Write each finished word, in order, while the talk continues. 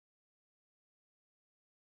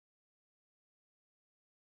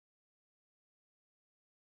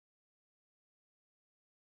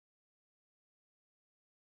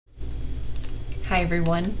Hi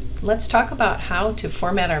everyone. Let's talk about how to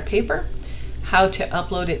format our paper, how to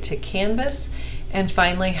upload it to Canvas, and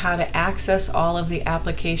finally how to access all of the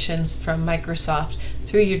applications from Microsoft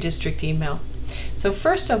through your district email. So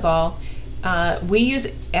first of all, we use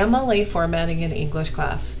MLA formatting in English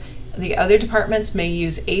class. The other departments may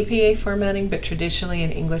use APA formatting, but traditionally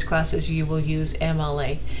in English classes you will use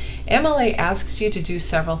MLA. MLA asks you to do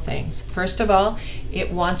several things. First of all,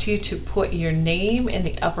 it wants you to put your name in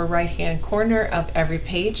the upper right hand corner of every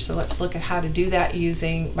page. So let's look at how to do that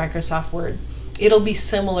using Microsoft Word. It'll be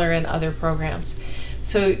similar in other programs.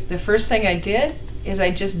 So the first thing I did is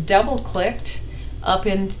I just double clicked up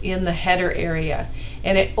in the header area,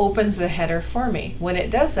 and it opens the header for me. When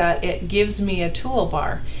it does that, it gives me a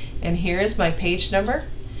toolbar, and here is my page number,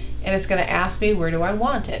 and it's going to ask me where do I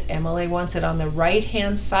want it. MLA wants it on the right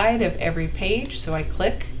hand side of every page, so I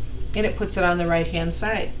click and it puts it on the right hand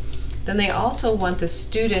side. Then they also want the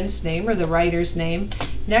student's name or the writer's name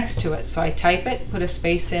next to it, so I type it, put a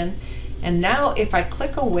space in, and now if I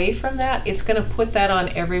click away from that, it's going to put that on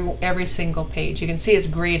every single page. You can see it's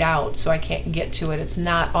grayed out, so I can't get to it. It's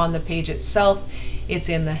not on the page itself, it's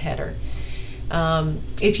in the header.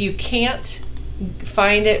 If you can't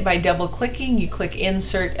find it by double clicking, you click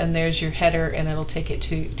insert and there's your header, and it'll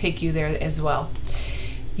take you there as well.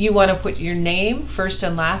 You want to put your name, first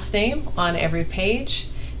and last name, on every page,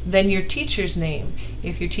 then your teacher's name.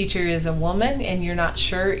 If your teacher is a woman and you're not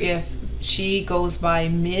sure if she goes by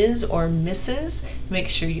Ms. or Mrs., make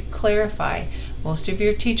sure you clarify. Most of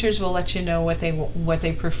your teachers will let you know what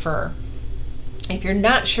they prefer. If you're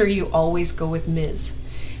not sure, you always go with Ms.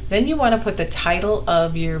 Then you want to put the title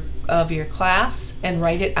of your class and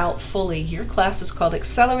write it out fully. Your class is called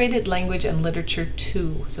Accelerated Language and Literature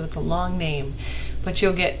 2, so it's a long name, but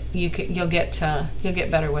you'll get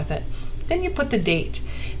better with it. Then you put the date.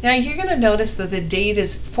 Now you're going to notice that the date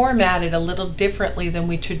is formatted a little differently than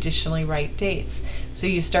we traditionally write dates. So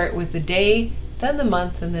you start with the day, then the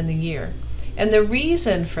month, and then the year. And the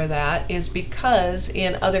reason for that is because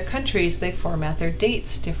in other countries they format their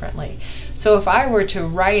dates differently. So if I were to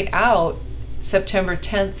write out September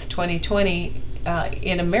 10th, 2020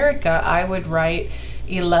 in America, I would write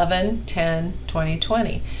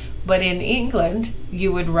 11/10/2020. But in England,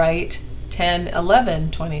 you would write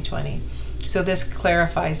 10/11/2020. So this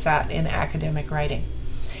clarifies that in academic writing.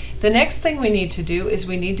 The next thing we need to do is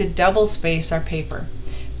we need to double space our paper.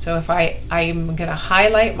 So if I'm going to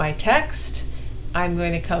highlight my text, I'm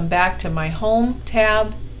going to come back to my Home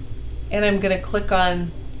tab, and I'm going to click on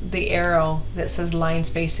the arrow that says line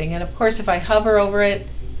spacing. And of course, if I hover over it,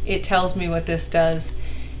 it tells me what this does,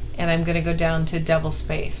 and I'm going to go down to double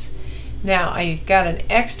space. Now I've got an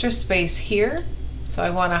extra space here, so I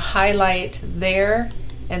want to highlight there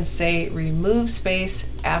and say remove space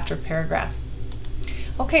after paragraph.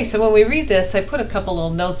 Okay, so when we read this, I put a couple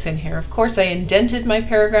little notes in here. Of course, I indented my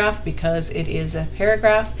paragraph because it is a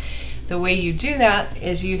paragraph. The way you do that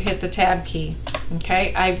is you hit the tab key.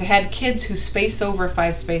 Okay, I've had kids who space over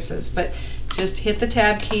 5 spaces, but just hit the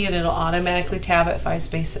tab key and it'll automatically tab at 5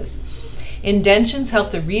 spaces. Indentions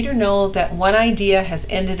help the reader know that one idea has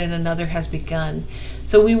ended and another has begun.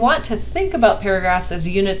 So we want to think about paragraphs as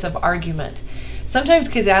units of argument. Sometimes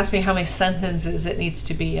kids ask me how many sentences it needs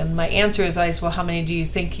to be, and my answer is always, well, how many do you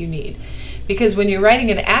think you need? Because when you're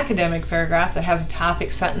writing an academic paragraph that has a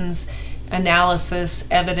topic, sentence, analysis,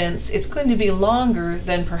 evidence, it's going to be longer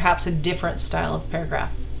than perhaps a different style of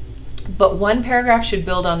paragraph. But one paragraph should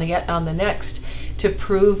build on the next to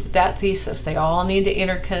prove that thesis. They all need to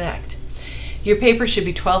interconnect. Your paper should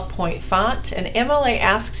be 12-point font, and MLA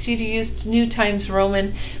asks you to use New Times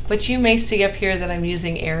Roman, but you may see up here that I'm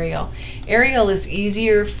using Arial. Arial is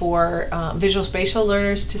easier for visual spatial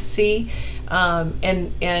learners to see,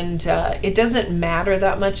 and it doesn't matter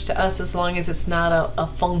that much to us as long as it's not a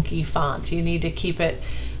funky font. You need to keep it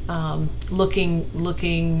looking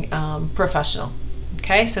professional.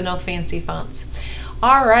 Okay, so no fancy fonts.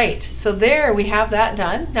 All right, so there we have that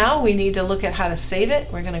done. Now we need to look at how to save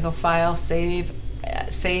it. We're going to go File, Save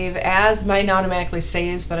As. Mine automatically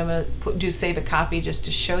saves, but I'm going to do Save a Copy just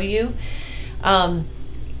to show you.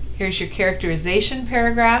 Here's your characterization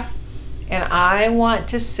paragraph, and I want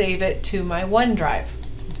to save it to my OneDrive.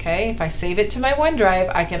 Okay, if I save it to my OneDrive,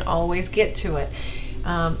 I can always get to it.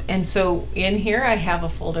 And so in here I have a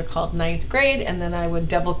folder called 9th grade, and then I would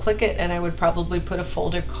double click it and I would probably put a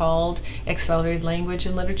folder called Accelerated Language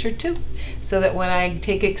and Literature 2, so that when I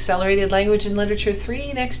take Accelerated Language and Literature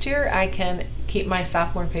 3 next year, I can keep my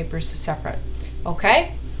sophomore papers separate.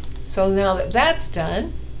 Okay, so now that that's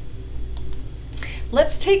done,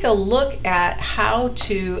 let's take a look at how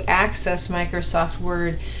to access Microsoft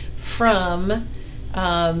Word from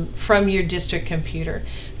from your district computer.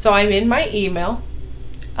 So I'm in my email.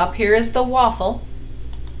 Up here is the waffle,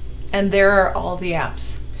 and there are all the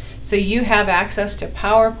apps. So you have access to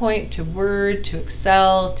PowerPoint, to Word, to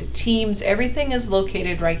Excel, to Teams. Everything is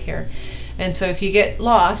located right here. And so if you get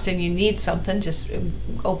lost and you need something, just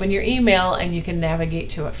open your email and you can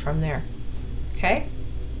navigate to it from there. Okay?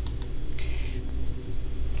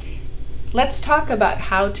 Let's talk about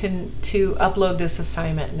how to upload this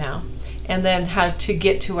assignment now, and then how to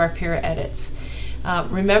get to our peer edits.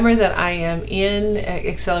 Remember that I am in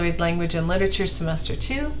Accelerated Language and Literature Semester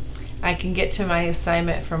 2. I can get to my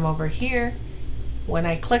assignment from over here. When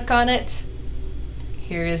I click on it,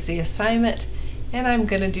 here is the assignment, and I'm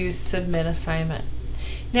going to do Submit Assignment.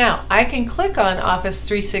 Now, I can click on Office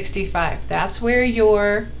 365. That's where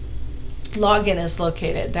your login is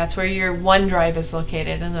located. That's where your OneDrive is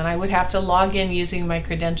located, and then I would have to log in using my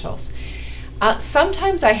credentials.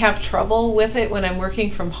 Sometimes I have trouble with it when I'm working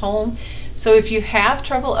from home, so if you have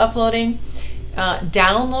trouble uploading,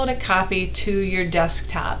 download a copy to your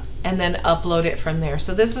desktop and then upload it from there.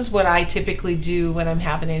 So this is what I typically do when I'm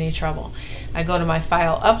having any trouble. I go to my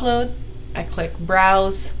file upload, I click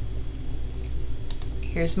browse,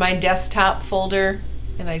 here's my desktop folder,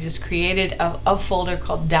 and I just created a folder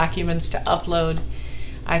called Documents to Upload.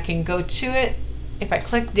 I can go to it. If I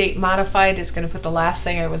click Date Modified, it's going to put the last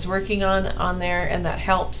thing I was working on there, and that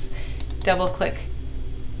helps. Double click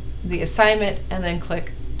the assignment and then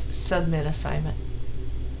click Submit Assignment.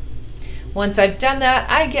 Once I've done that,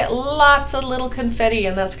 I get lots of little confetti,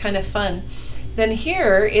 and that's kind of fun. Then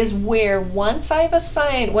here is where once I have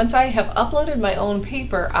uploaded my own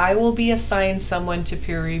paper, I will be assigned someone to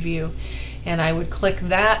peer review. And I would click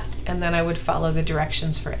that, and then I would follow the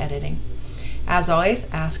directions for editing. As always,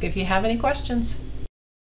 ask if you have any questions.